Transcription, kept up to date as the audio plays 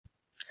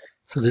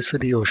So this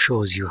video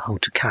shows you how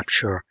to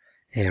capture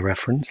a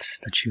reference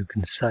that you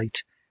can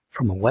cite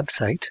from a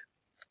website.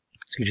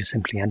 So you just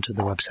simply enter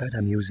the website.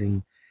 I'm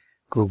using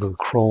Google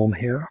Chrome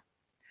here.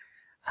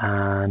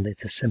 And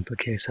it's a simple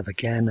case of,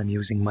 again, I'm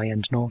using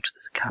MyEndNote,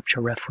 the capture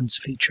reference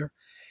feature.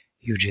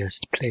 You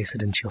just place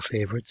it into your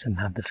favorites and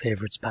have the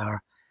favorites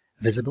bar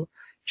visible.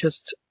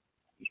 Just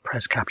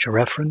press capture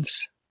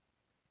reference.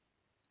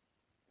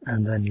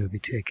 And then you'll be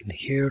taken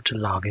here to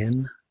log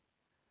in.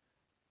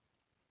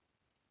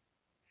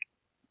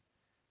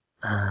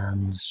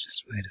 And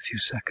just wait a few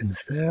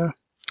seconds there.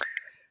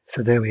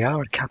 So there we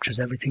are. It captures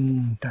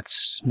everything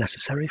that's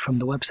necessary from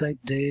the website,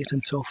 date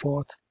and so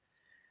forth.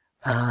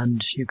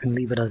 And you can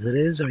leave it as it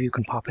is, or you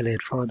can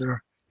populate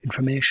further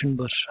information,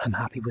 but I'm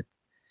happy with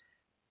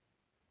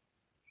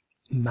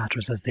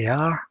matters as they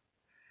are.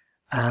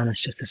 And it's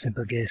just a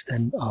simple case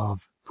then of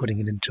putting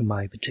it into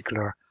my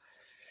particular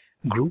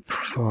group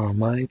for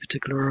my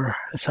particular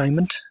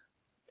assignment.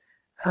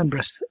 And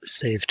press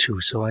save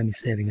to, so I'm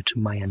saving it to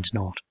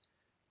MyEndNote.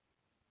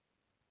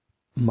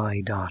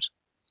 MyEndNote,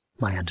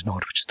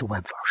 which is the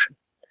web version.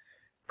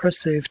 Press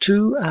save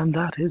to, and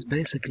that is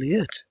basically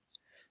it.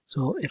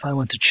 So if I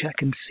want to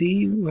check and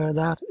see where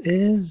that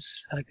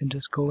is, I can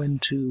just go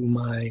into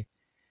my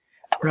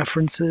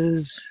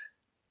references,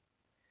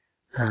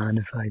 and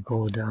if I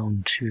go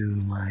down to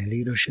my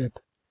leadership,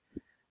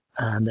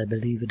 and I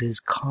believe it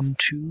is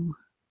Com2,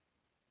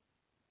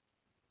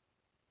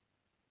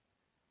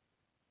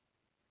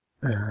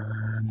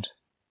 and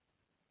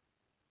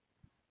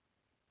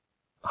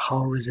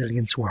how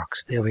resilience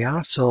works. There we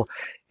are. So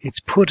it's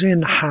put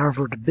in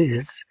Harvard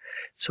Biz.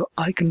 So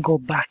I can go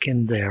back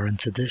in there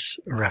into this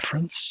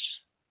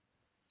reference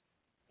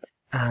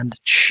and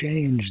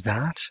change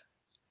that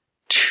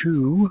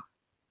to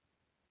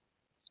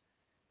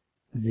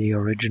the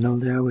original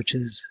there, which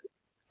is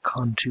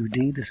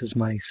Con2D. This is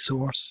my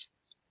source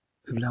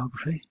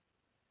bibliography.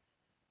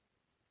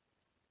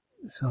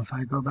 So if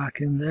I go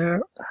back in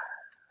there,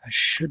 I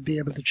should be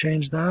able to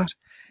change that.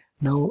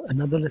 Now,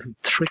 another little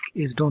trick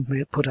is don't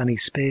put any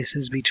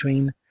spaces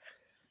between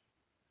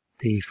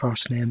the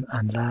first name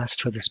and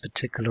last for this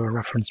particular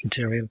reference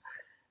material.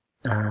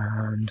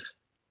 And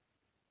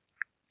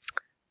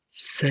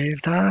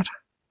save that.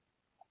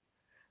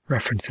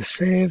 Reference is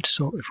saved.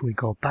 So if we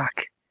go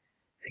back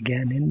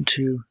again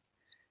into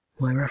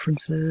my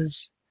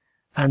references,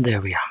 and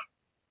there we are.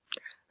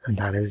 And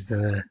that is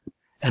the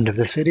end of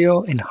this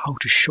video in how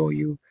to show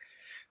you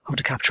how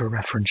to capture a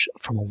reference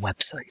from a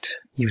website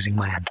using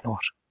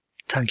MyEndNote.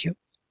 Thank you.